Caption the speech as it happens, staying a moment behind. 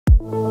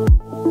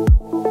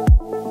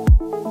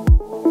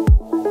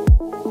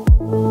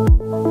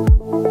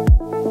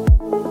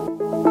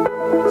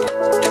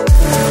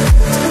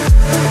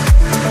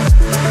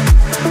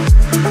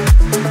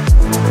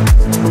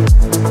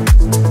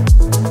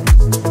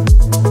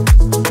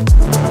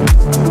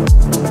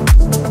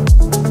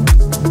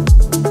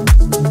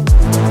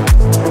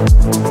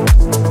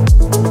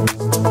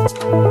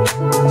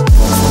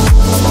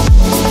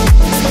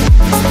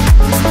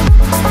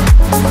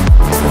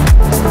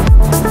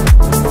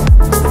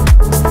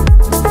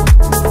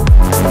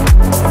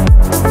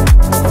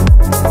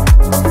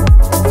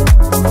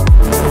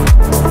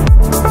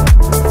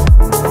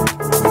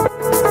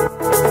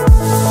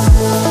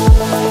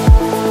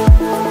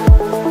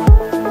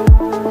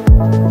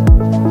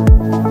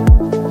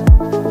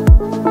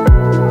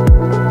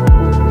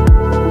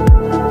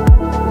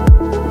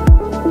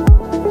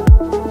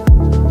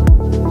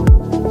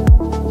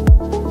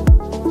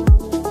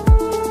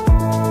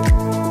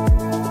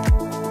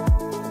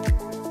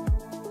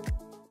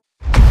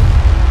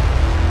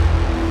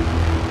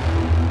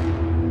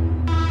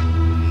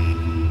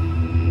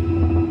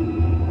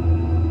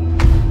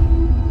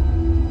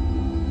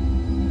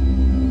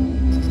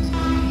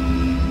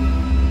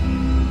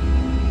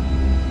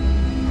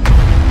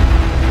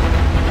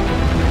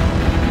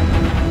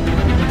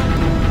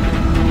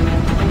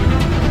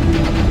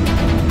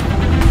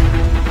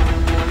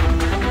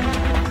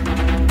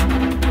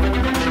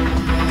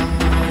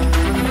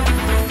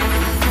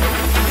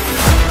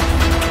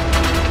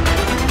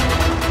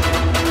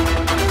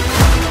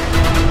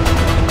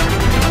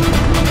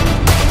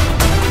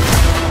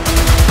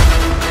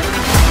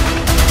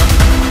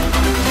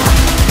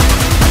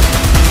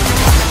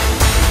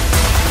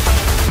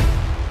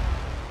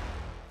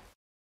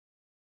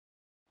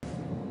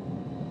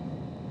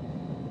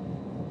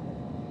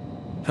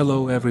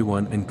Hello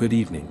everyone and good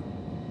evening.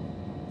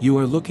 You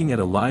are looking at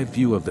a live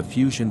view of the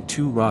Fusion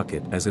 2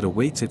 rocket as it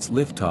awaits its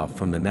liftoff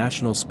from the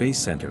National Space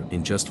Center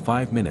in just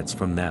 5 minutes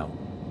from now.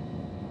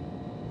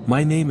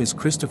 My name is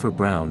Christopher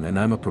Brown and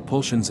I'm a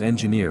propulsions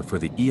engineer for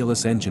the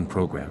ELS engine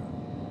program.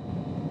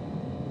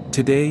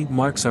 Today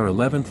marks our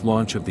 11th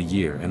launch of the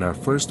year and our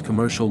first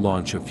commercial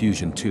launch of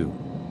Fusion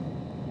 2.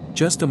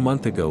 Just a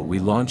month ago we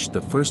launched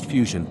the first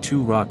Fusion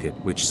 2 rocket,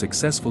 which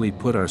successfully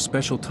put our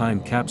special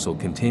time capsule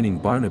containing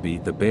Barnaby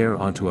the bear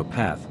onto a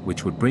path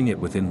which would bring it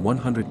within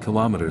 100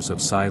 kilometers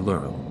of Psi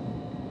Luro.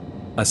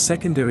 A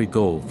secondary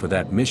goal for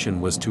that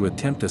mission was to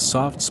attempt a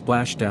soft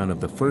splashdown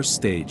of the first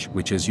stage,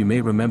 which, as you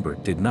may remember,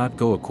 did not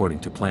go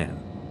according to plan.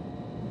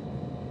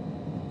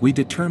 We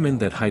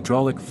determined that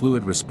hydraulic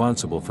fluid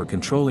responsible for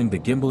controlling the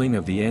gimbaling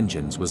of the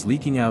engines was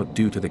leaking out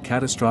due to the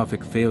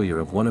catastrophic failure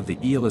of one of the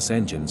ELS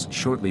engines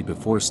shortly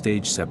before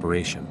stage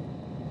separation.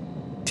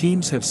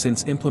 Teams have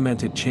since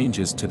implemented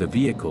changes to the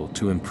vehicle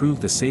to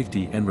improve the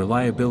safety and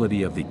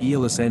reliability of the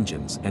ELS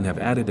engines and have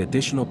added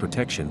additional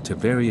protection to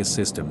various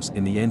systems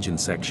in the engine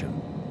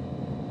section.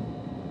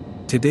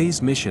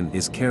 Today's mission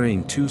is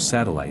carrying 2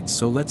 satellites,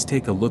 so let's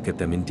take a look at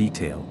them in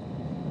detail.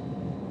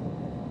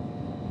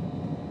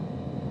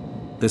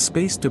 The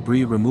Space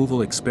Debris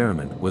Removal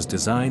Experiment was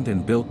designed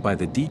and built by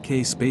the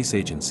DK Space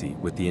Agency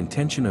with the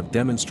intention of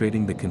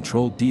demonstrating the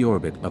controlled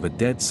deorbit of a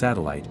dead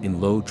satellite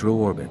in low Drew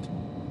orbit.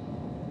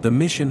 The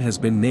mission has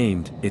been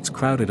named "It's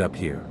Crowded Up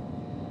Here"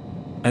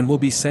 and will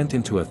be sent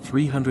into a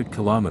 300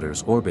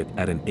 km orbit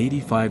at an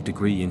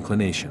 85-degree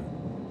inclination.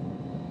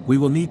 We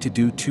will need to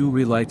do 2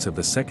 relights of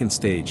the second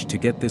stage to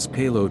get this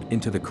payload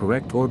into the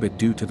correct orbit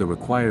due to the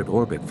required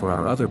orbit for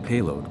our other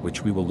payload,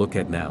 which we will look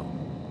at now.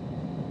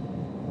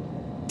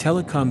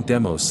 Telecom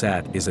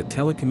DemoSAT is a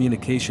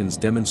telecommunications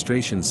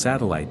demonstration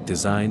satellite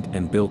designed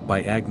and built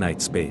by Agnite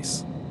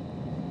Space.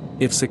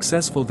 If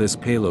successful, this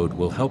payload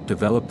will help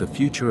develop the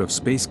future of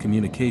space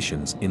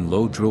communications in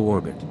low Drew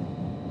orbit.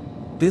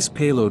 This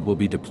payload will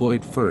be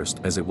deployed first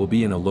as it will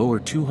be in a lower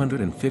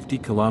 250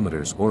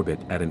 km orbit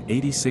at an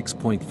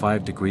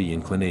 86.5-degree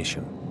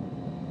inclination.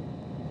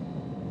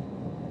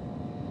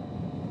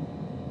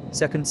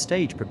 Second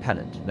stage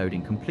propellant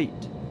loading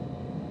complete.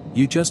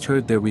 You just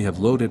heard there we have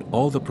loaded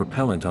all the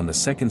propellant on the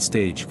second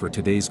stage for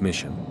today's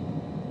mission.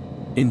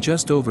 In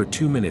just over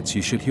 2 minutes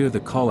you should hear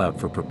the call-out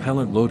for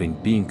propellant loading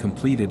being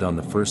completed on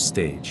the first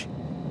stage.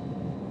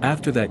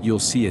 After that you'll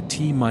see a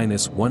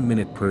T-1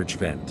 minute purge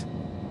vent.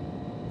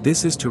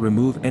 This is to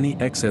remove any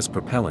excess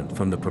propellant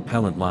from the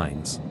propellant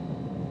lines.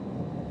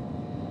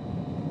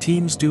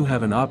 Teams do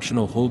have an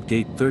optional hold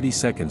gate 30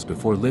 seconds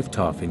before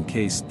liftoff in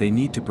case they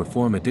need to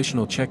perform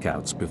additional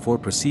checkouts before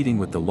proceeding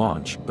with the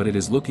launch, but it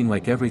is looking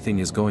like everything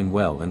is going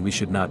well and we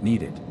should not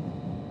need it.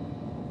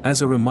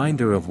 As a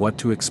reminder of what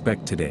to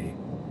expect today.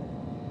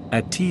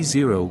 At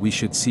T0 we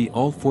should see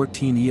all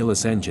 14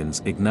 ELS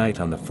engines ignite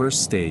on the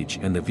first stage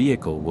and the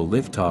vehicle will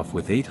lift off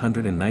with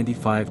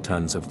 895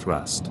 tons of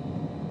thrust.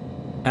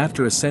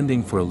 After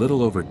ascending for a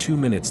little over 2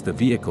 minutes the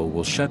vehicle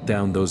will shut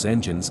down those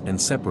engines and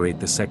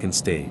separate the second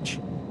stage.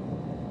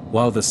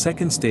 While the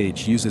second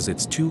stage uses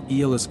its 2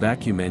 ELS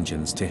vacuum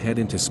engines to head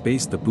into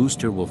space, the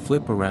booster will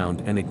flip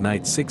around and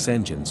ignite 6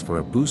 engines for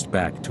a boost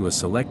back to a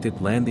selected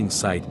landing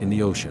site in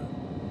the ocean.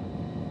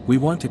 We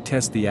want to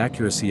test the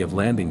accuracy of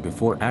landing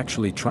before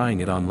actually trying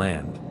it on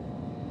land.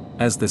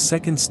 As the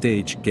second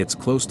stage gets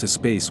close to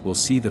space we'll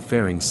see the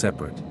fairings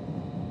separate.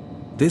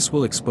 This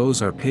will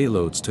expose our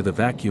payloads to the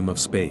vacuum of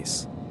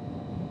space.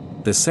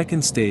 The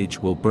second stage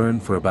will burn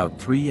for about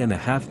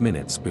 3.5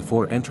 minutes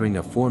before entering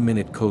a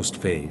 4-minute coast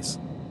phase.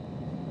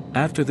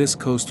 After this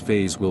coast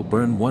phase we'll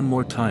burn one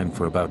more time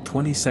for about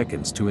 20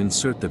 seconds to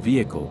insert the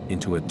vehicle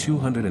into a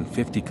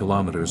 250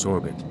 km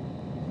orbit.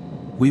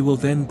 We will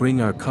then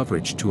bring our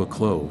coverage to a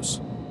close.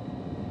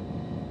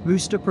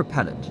 Booster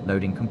propellant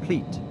loading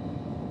complete.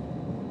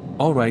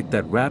 Alright,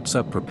 that wraps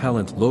up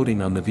propellant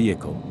loading on the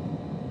vehicle.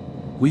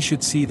 We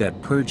should see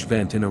that purge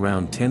vent in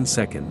around 10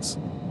 seconds.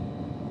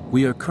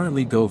 We are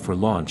currently go for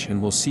launch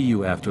and we'll see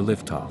you after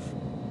liftoff.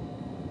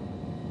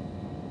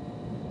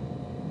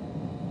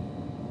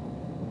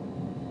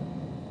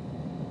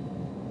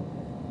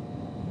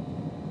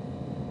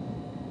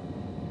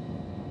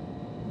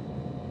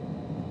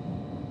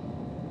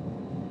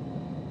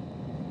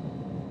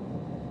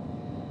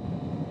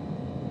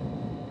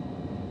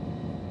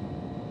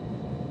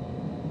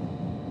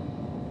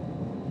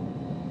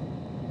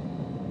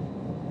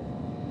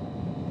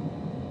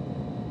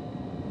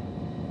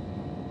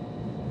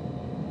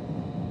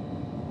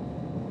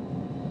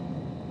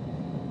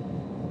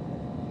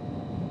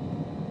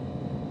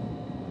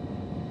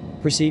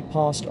 Proceed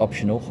past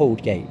optional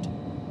hold gate.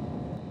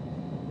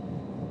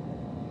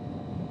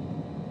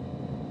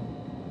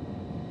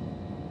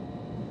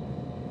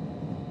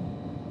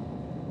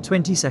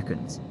 "20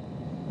 seconds.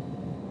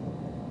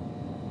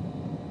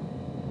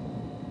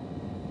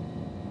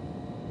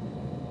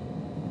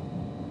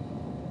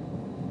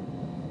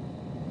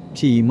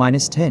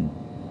 T-10,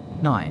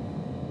 9,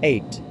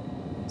 8,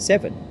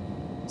 7,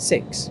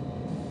 6,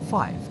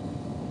 5,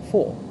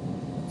 4,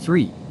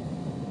 3,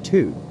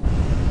 2,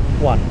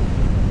 1.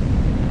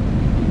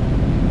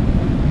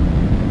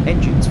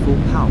 Engines full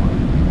power.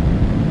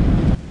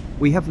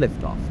 We have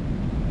liftoff.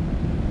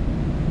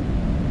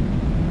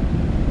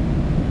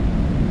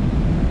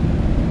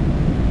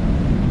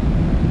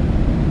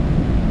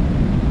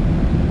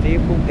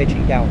 Vehicle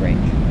pitching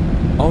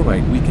downrange.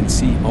 Alright, we can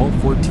see all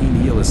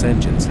 14 ELS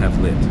engines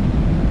have lit.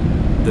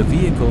 The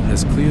vehicle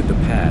has cleared the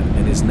pad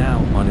and is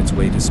now on its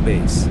way to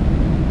space.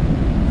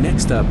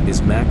 Next up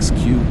is max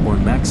Q, or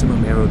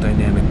maximum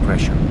aerodynamic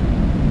pressure.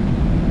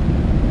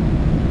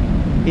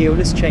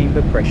 ELS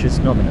chamber pressures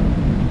nominal.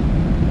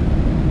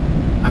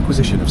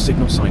 Acquisition of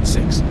signal site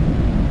 6.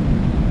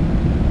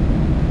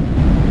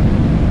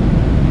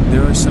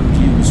 There are some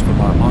views from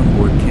our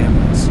onboard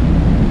cameras.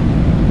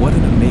 What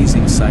an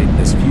amazing sight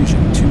as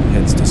Fusion 2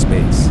 heads to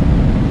space.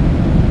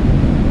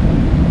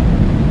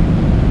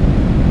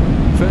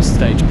 First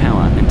stage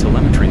power and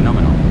telemetry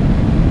nominal.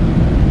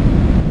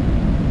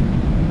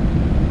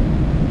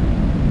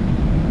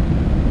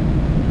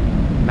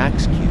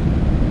 Max Q.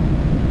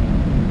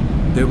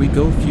 There we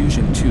go,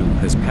 Fusion 2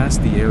 has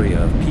passed the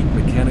area of peak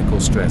mechanical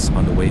stress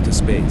on the way to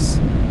space.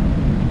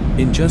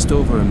 In just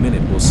over a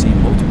minute we'll see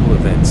multiple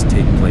events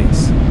take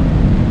place.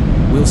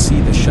 We'll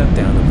see the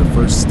shutdown of the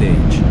first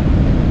stage,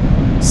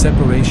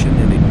 separation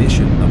and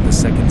ignition of the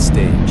second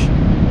stage.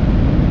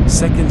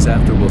 Seconds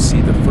after we'll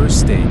see the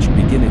first stage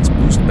begin its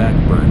boost back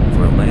burn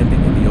for a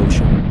landing in the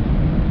ocean.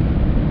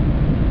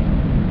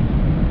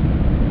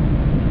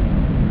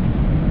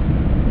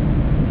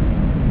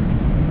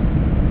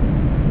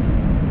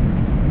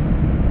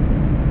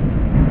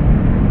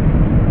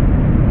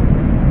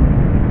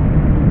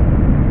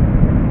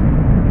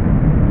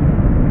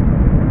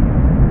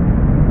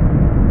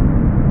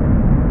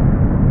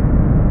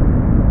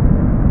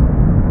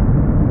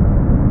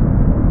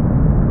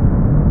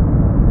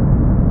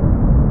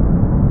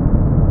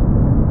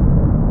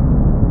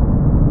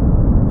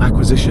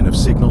 Acquisition of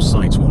signal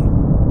site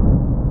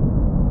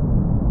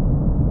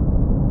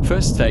 1.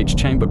 First stage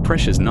chamber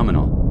pressures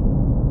nominal.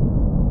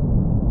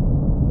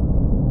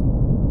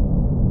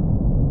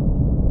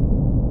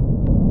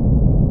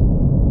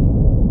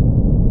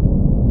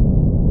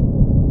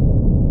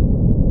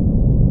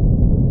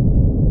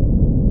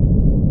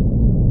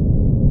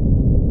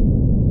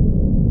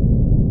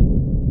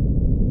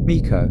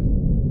 MECO.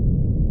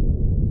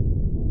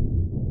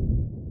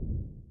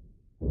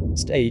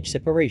 Stage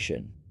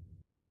separation.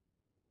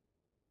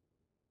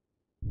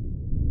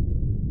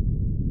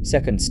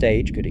 Second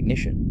stage good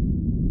ignition.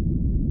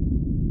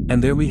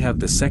 And there we have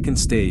the second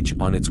stage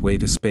on its way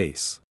to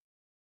space.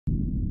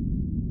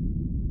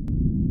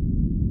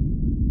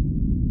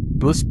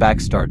 Boost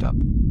back startup.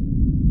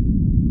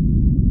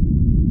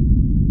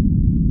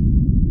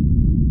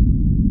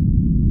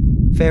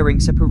 Fairing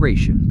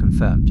separation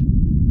confirmed.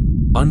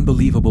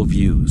 Unbelievable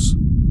views.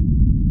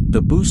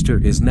 The booster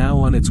is now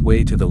on its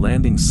way to the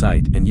landing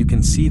site and you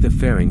can see the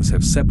fairings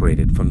have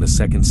separated from the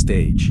second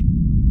stage.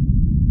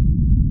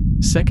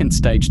 Second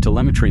stage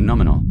telemetry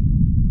nominal.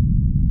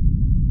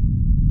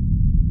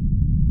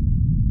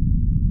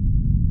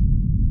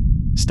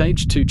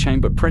 Stage 2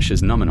 chamber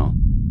pressures nominal.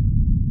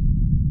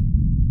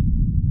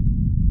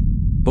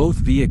 Both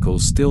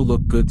vehicles still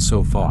look good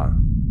so far.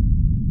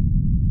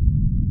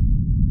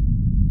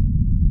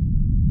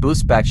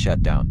 Boost back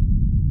shutdown.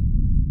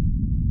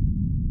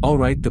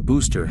 Alright, the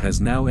booster has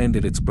now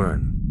ended its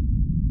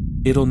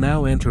burn. It'll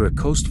now enter a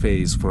coast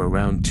phase for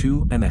around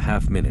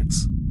 2.5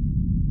 minutes.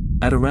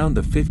 At around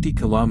the 50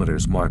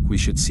 kilometers mark we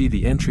should see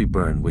the entry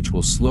burn, which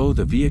will slow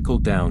the vehicle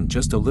down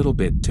just a little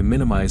bit to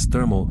minimize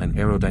thermal and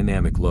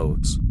aerodynamic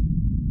loads.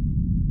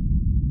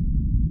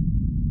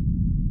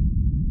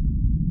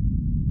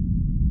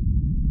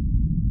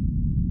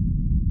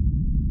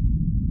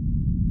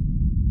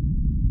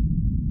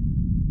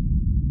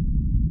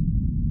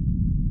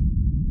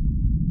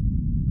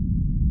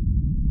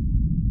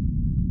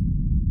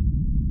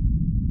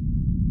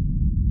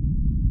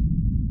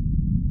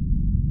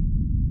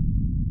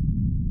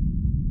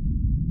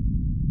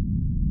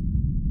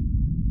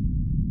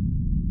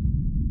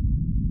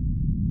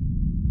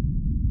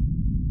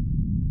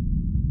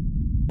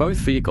 Both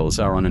vehicles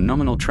are on a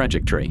nominal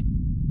trajectory.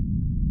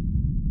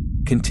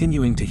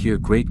 Continuing to hear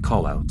great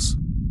callouts.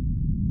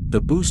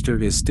 The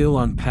booster is still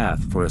on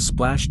path for a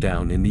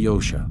splashdown in the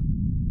ocean.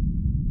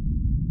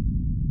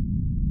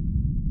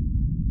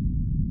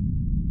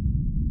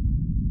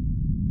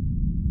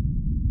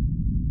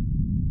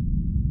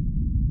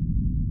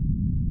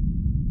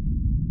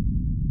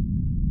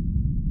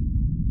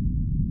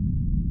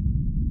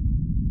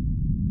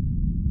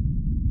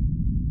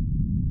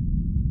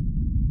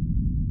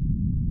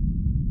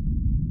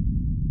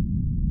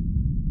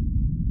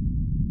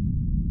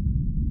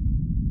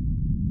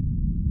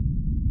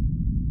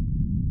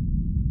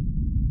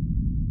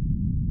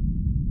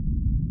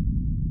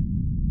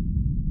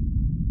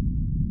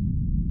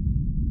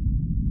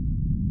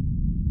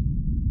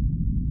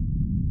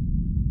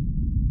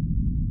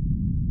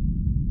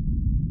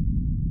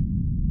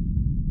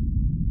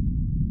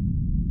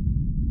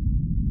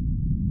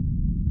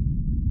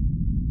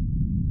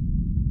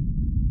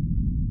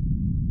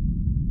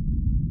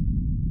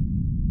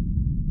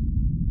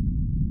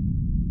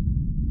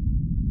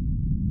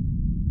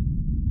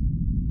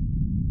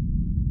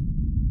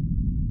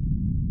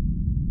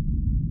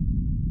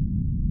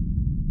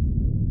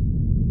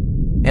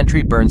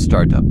 Entry burn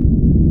startup.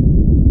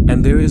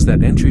 And there is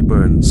that entry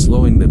burn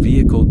slowing the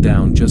vehicle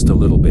down just a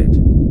little bit.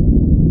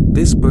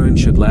 This burn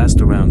should last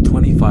around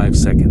 25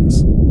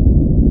 seconds.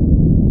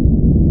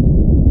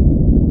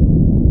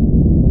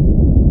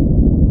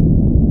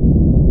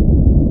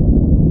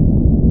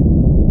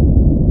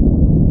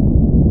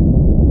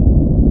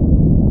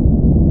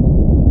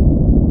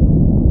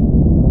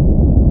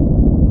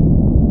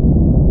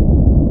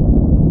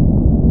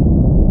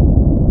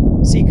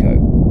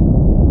 Seco.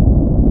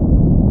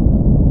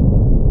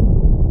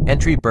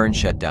 Entry burn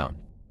shutdown.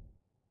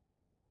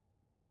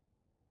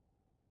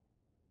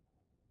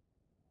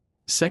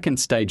 Second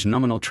stage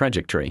nominal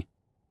trajectory.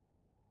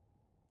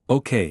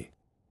 Okay.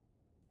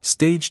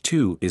 Stage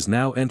 2 is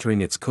now entering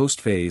its coast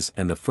phase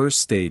and the first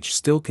stage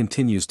still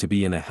continues to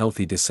be in a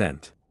healthy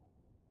descent.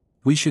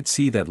 We should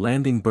see that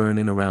landing burn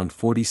in around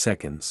 40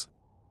 seconds.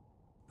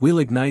 We'll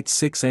ignite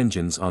 6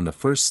 engines on the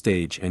first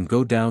stage and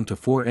go down to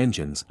 4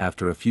 engines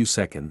after a few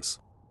seconds.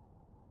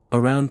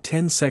 Around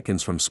 10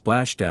 seconds from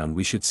splashdown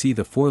we should see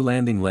the 4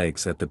 landing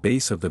legs at the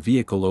base of the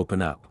vehicle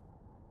open up.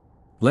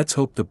 Let's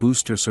hope the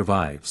booster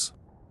survives.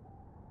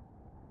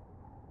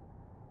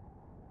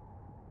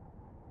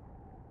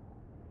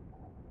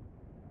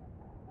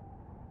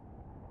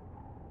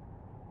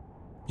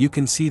 You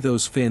can see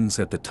those fins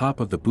at the top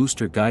of the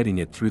booster guiding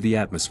it through the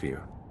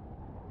atmosphere.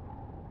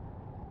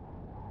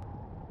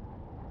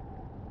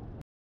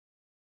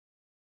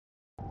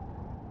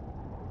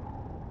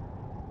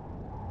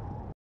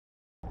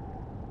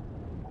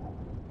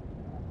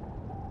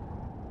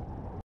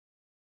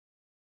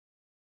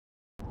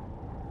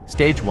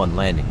 Stage 1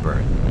 landing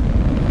burn.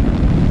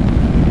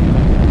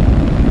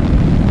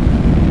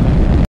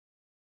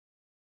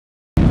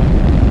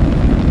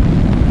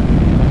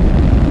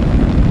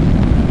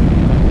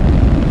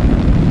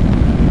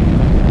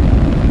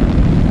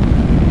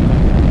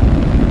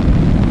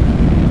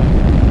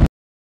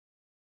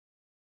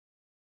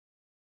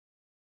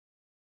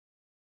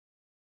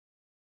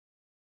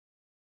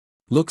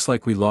 Looks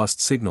like we lost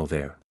signal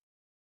there.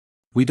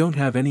 We don't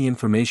have any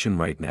information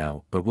right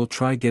now, but we'll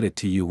try get it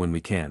to you when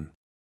we can.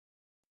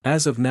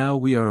 As of now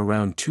we are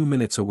around 2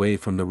 minutes away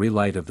from the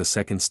relight of the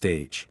second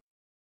stage.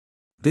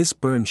 This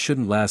burn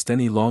shouldn't last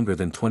any longer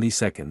than 20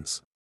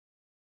 seconds.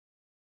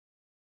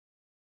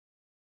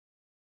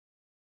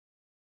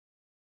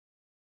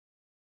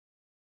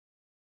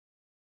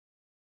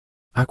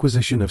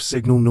 Acquisition of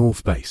signal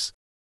north base.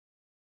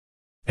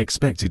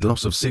 Expected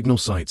loss of signal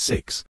site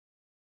 6.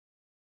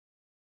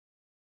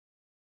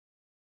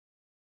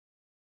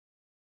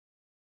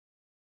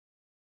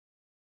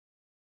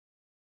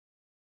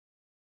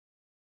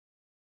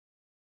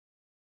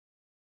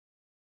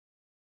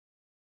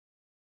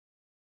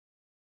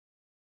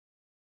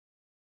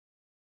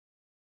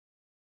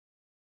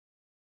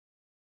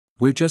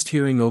 We're just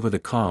hearing over the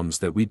comms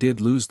that we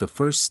did lose the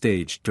first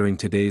stage during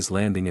today's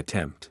landing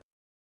attempt.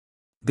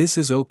 This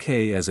is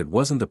okay as it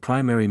wasn't the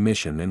primary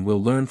mission and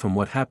we'll learn from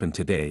what happened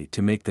today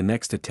to make the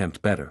next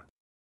attempt better.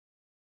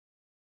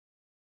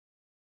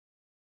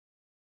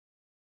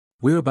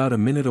 We're about a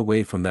minute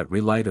away from that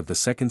relight of the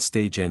second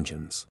stage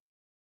engines.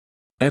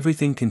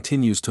 Everything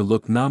continues to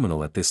look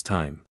nominal at this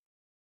time.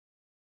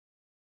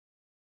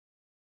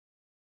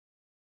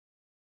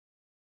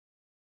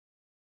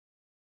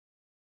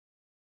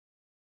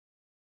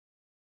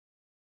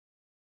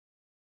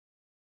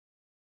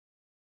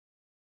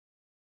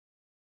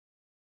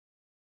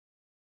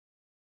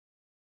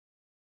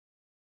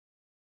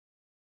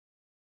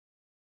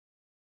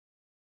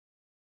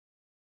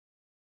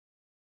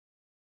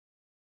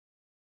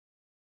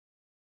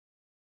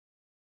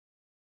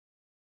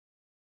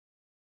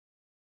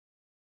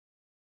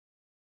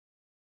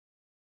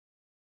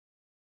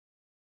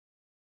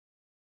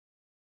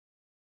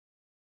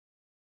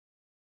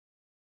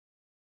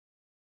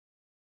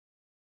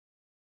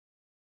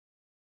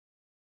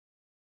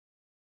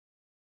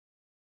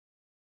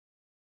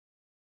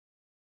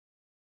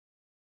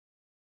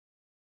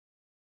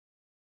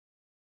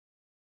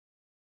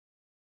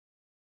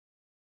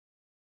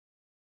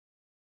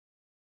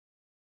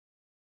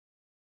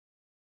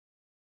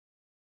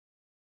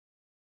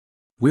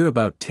 We're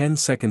about 10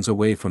 seconds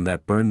away from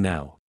that burn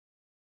now.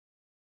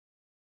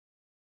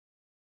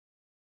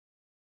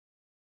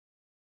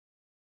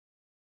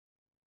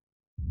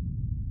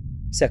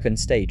 Second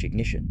stage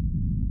ignition.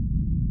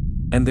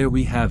 And there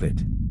we have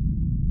it.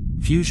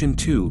 Fusion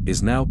 2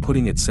 is now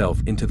putting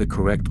itself into the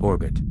correct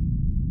orbit.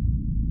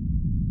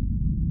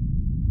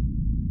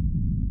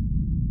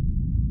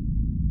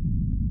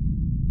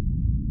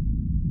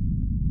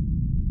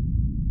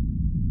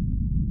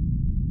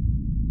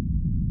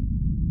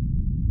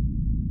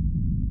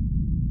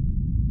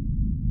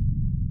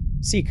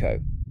 Seco.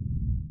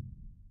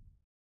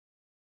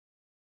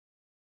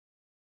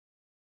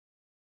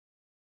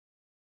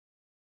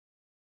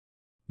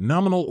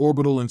 Nominal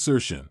orbital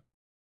insertion.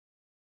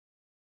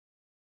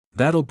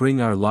 That'll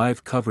bring our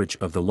live coverage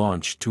of the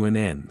launch to an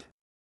end.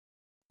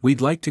 We'd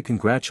like to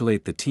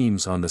congratulate the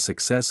teams on the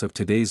success of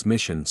today's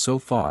mission so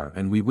far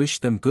and we wish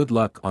them good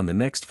luck on the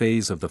next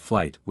phase of the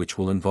flight which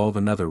will involve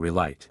another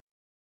relight.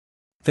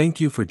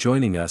 Thank you for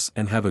joining us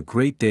and have a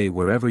great day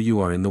wherever you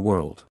are in the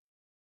world.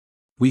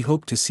 We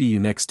hope to see you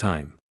next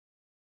time.